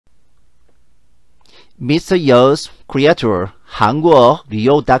Mr. Yeo's creator,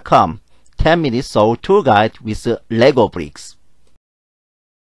 HYANGWON-JEONG 10-minute Seoul tour guide with Lego bricks.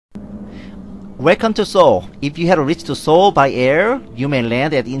 Welcome to Seoul. If you had reached to Seoul by air, you may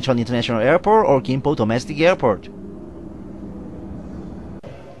land at INCHEON International Airport or GIMPO Domestic Airport.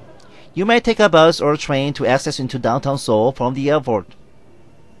 You may take a bus or train to access into downtown Seoul from the airport.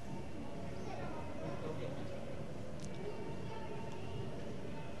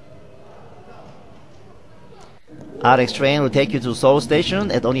 AREX train will take you to SEOUL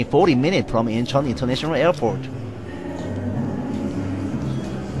Station at only 40 minutes from INCHEON International Airport.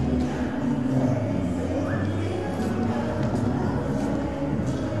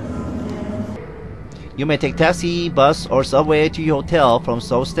 You may take taxi, bus, or subway to your hotel from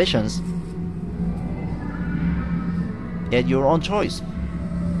SEOUL stations at your own choice.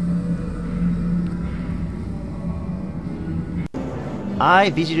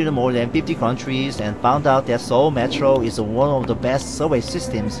 I visited more than 50 countries and found out that SEOUL Metro is one of the best subway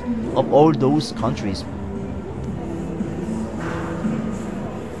systems of all those countries.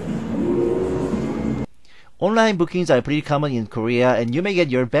 Online bookings are pretty common in Korea, and you may get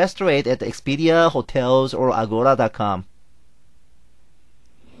your best rate at Expedia, hotels, or agora.com.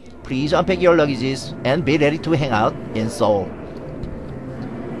 Please unpack your luggages and be ready to hang out in Seoul.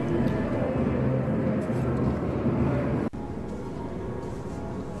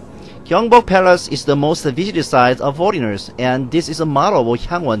 GYEONGBOK Palace is the most visited site of foreigners, and this is a model of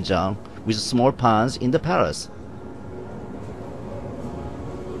HYANGWON-JEONG with small ponds in the palace.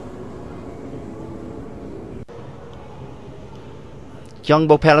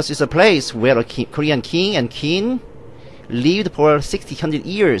 GYEONGBOK Palace is a place where a Korean king and queen lived for 600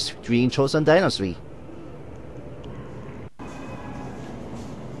 years during CHOSUN dynasty.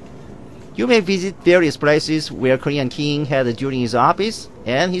 You may visit various places where Korean king had during his office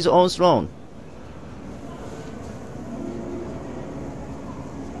and his own throne.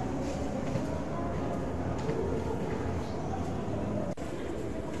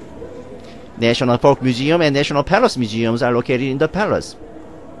 National Folk Museum and National Palace Museums are located in the palace.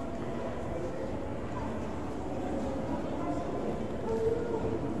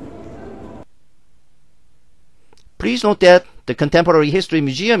 Please note that the Contemporary History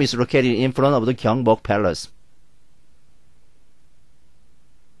Museum is located in front of the GYEONGBOK Palace.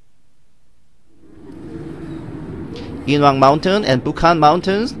 Inwang Mountain and Bukhan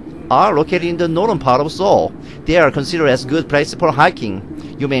Mountains are located in the northern part of Seoul. They are considered as good places for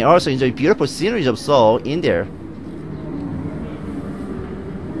hiking. You may also enjoy beautiful scenery of Seoul in there.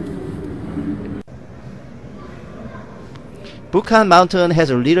 Bukhan Mountain has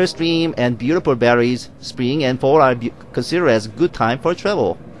a little stream and beautiful berries. Spring and fall are considered as good time for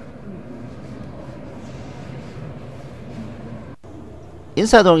travel.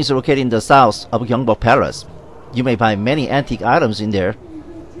 Insadong is located in the south of GYEONGBOK Palace. You may find many antique items in there.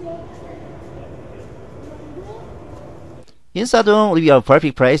 Insadong will be a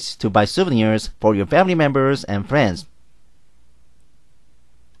perfect place to buy souvenirs for your family members and friends.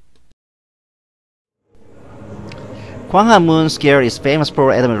 Gwanghwamun Square is famous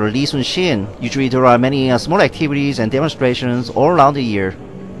for Admiral Lee Sun-shin. Usually there are many small activities and demonstrations all around the year.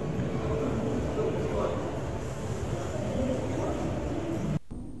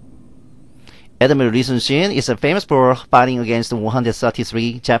 Admiral Lee Sun-shin is famous for fighting against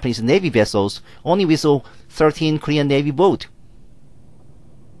 133 Japanese Navy vessels, only with 13 Korean Navy boats.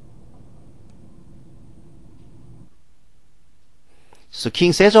 So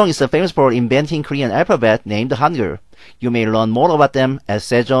King Sejong is famous for inventing Korean alphabet named Hangul. You may learn more about them at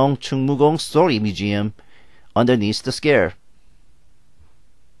Sejong Chungmugong Story Museum underneath the square.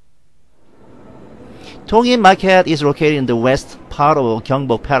 Tongin Market is located in the west part of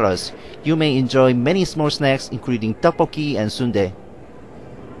GYEONGBOK Palace. You may enjoy many small snacks including tteokbokki and sundae.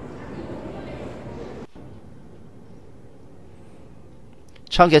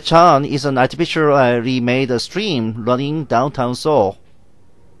 Cheonggyecheon is an artificially made stream running downtown Seoul.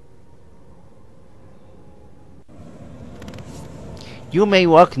 You may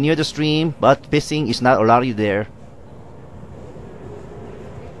walk near the stream, but fishing is not allowed there.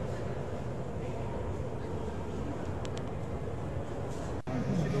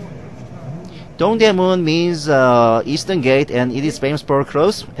 Dongdaemun means Eastern Gate, and it is famous for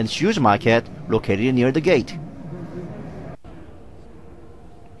clothes and shoes market located near the gate.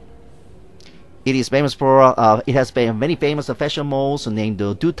 It is famous for it has many famous fashion malls named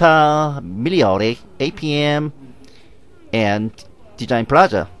Duta, Miliore, APM, and Design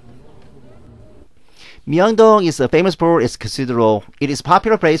Plaza. Myeongdong is famous for its cathedral. It is a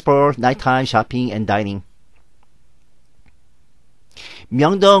popular place for nighttime shopping and dining.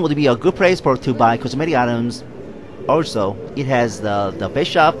 Myeongdong would be a good place to buy cosmetic items. Also, it has the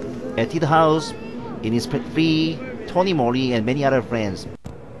best shop, Etude House, Innisfree, Tony Moly, and many other brands.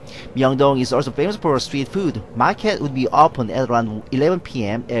 Myeongdong is also famous for street food. Market would be open at around 11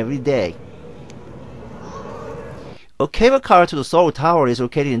 p.m. every day. A cable car to the Seoul Tower is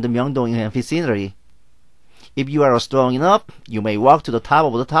located in the Myeongdong vicinity. If you are strong enough, you may walk to the top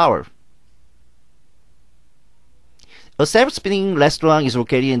of the tower. A self-spinning restaurant is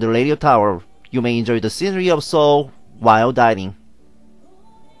located in the radio tower. You may enjoy the scenery of Seoul while dining.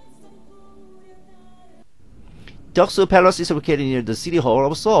 Deoksu Palace is located near the City Hall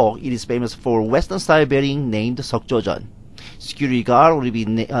of Seoul. It is famous for a Western-style building named Seokjojeon. Security guard will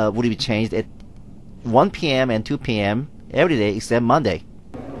be changed at 1 p.m. and 2 p.m. every day except Monday.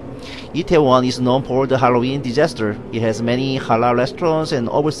 Itaewon is known for the Halloween disaster. It has many halal restaurants and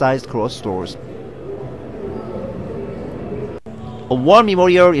oversized clothes stores. A war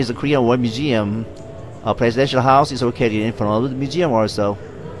memorial is the Korean War Museum. A presidential house is located in front of the museum also.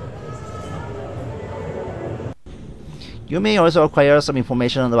 You may also acquire some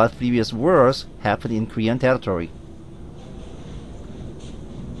information about previous wars happened in Korean territory.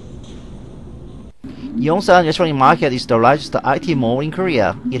 Yongsan Electronic Market is the largest IT mall in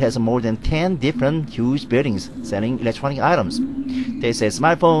Korea. It has more than 10 different huge buildings selling electronic items. They sell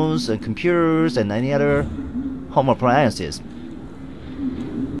smartphones, computers, and any other home appliances.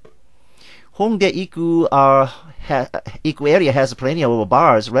 Hongdae Iku area has plenty of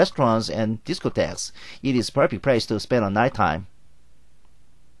bars, restaurants, and discotheques. It is a perfect place to spend on night time.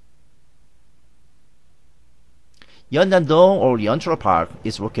 Yeondan-dong or Yeonchul Park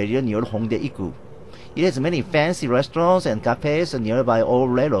is located near Hongdae Iku. It has many fancy restaurants and cafes nearby all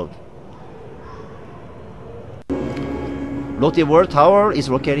railroad. LotteWorld Tower is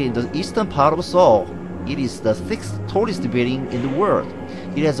located in the eastern part of Seoul. It is the 6th tallest building in the world.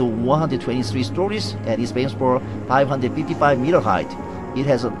 It has 123 stories and is famous for 555-meter height. It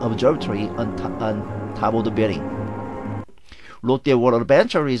has an observatory on top of the building. LotteWorld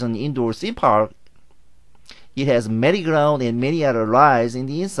Adventure is an indoor theme park. It has merry-go-round and many other rides in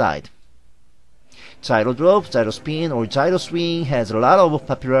the inside. Gyro drop, gyro spin, or gyro swing has a lot of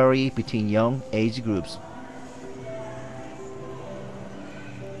popularity between young age groups.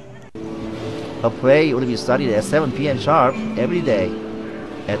 A play will be started at 7 p.m. sharp every day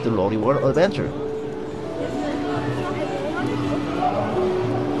at the LotteWorld Adventure.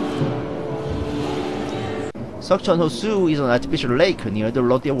 Seokcheon-ho-su is an artificial lake near the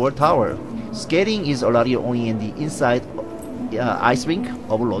LotteWorld Tower. Skating is allowed only in the inside ice rink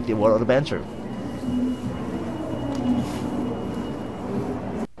of LotteWorld Adventure.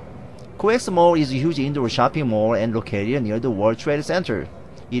 COEX Mall is a huge indoor shopping mall and located near the World Trade Center.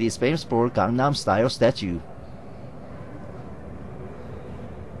 It is famous for Gangnam-style statue.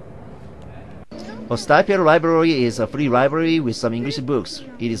 A Stipend library is a free library with some English books.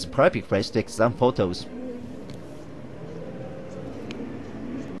 It is a perfect place to take some photos.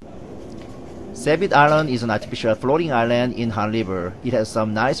 Sabit Island is an artificial floating island in Han River. It has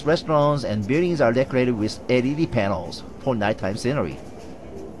some nice restaurants and buildings are decorated with LED panels for nighttime scenery.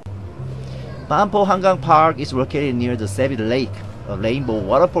 Banpo Hangang Park is located near the Sabit Lake. A rainbow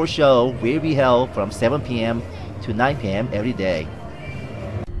waterfall show will be held from 7 p.m. to 9 p.m. every day.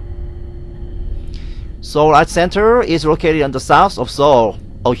 Seoul Art Center is located on the south of Seoul.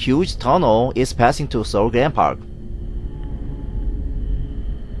 A huge tunnel is passing to Seoul Grand Park.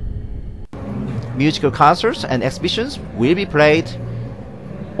 Musical concerts and exhibitions will be played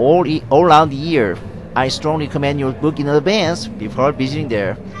all around the year. I strongly recommend you book in advance before visiting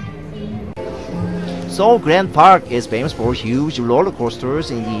there. Seoul Grand Park is famous for huge roller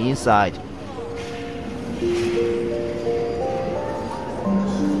coasters in the inside.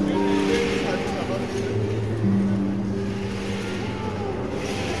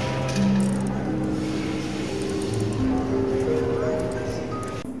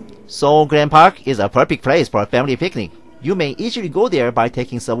 Seoul Grand Park is a perfect place for a family picnic. You may easily go there by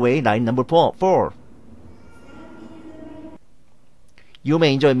taking subway line number 4. You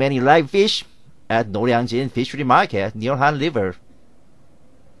may enjoy many live fish at Noryangjin Fishery Market near Han River.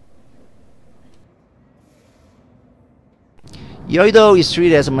 Yeouido is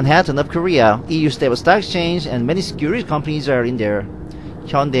treated as Manhattan of Korea. EU stable stock exchange and many securities companies are in there.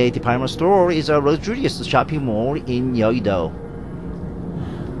 Hyundai department store is a luxurious shopping mall in Yeouido.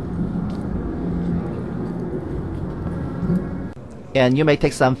 And you may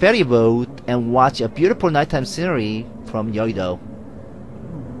take some ferry boat and watch a beautiful nighttime scenery from Yeouido.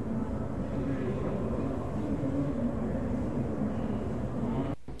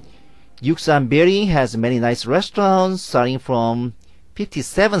 Yuksan Building has many nice restaurants starting from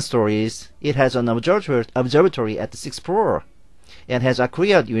 57 stories. It has an observatory at the 6th floor and has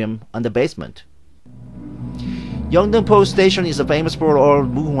aquarium on the basement. Yeongdeungpo Station is famous for all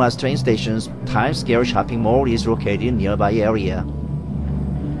Mugunghwa's train stations. Times Square shopping mall is located in nearby area.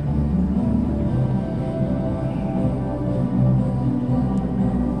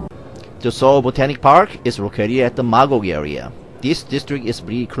 The Seoul Botanic Park is located at the Magog area. This district is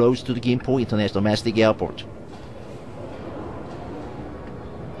very close to the GIMPO International Domestic Airport.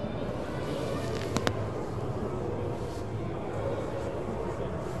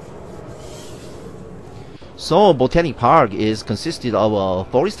 Seoul Botanic Park is consisted of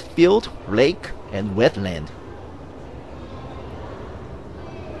a forest field, lake, and wetland.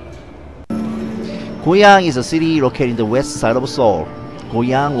 Goyang is a city located in the west side of Seoul.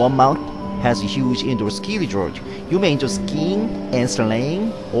 Goyang One Mount has a huge indoor ski resort. You may enjoy skiing and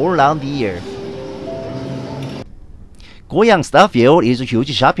sleighing all around the year. Goyang Starfield is a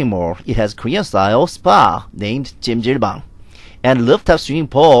huge shopping mall. It has Korean-style spa named Jimjilbang, and rooftop swimming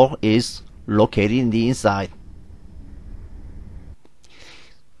pool is located in the inside.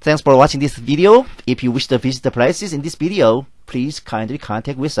 Thanks for watching this video. If you wish to visit the places in this video, please kindly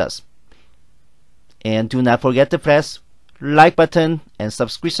contact with us. And do not forget to press like button and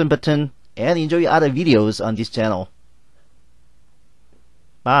subscription button and enjoy other videos on this channel.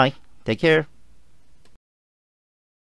 Bye. Take care.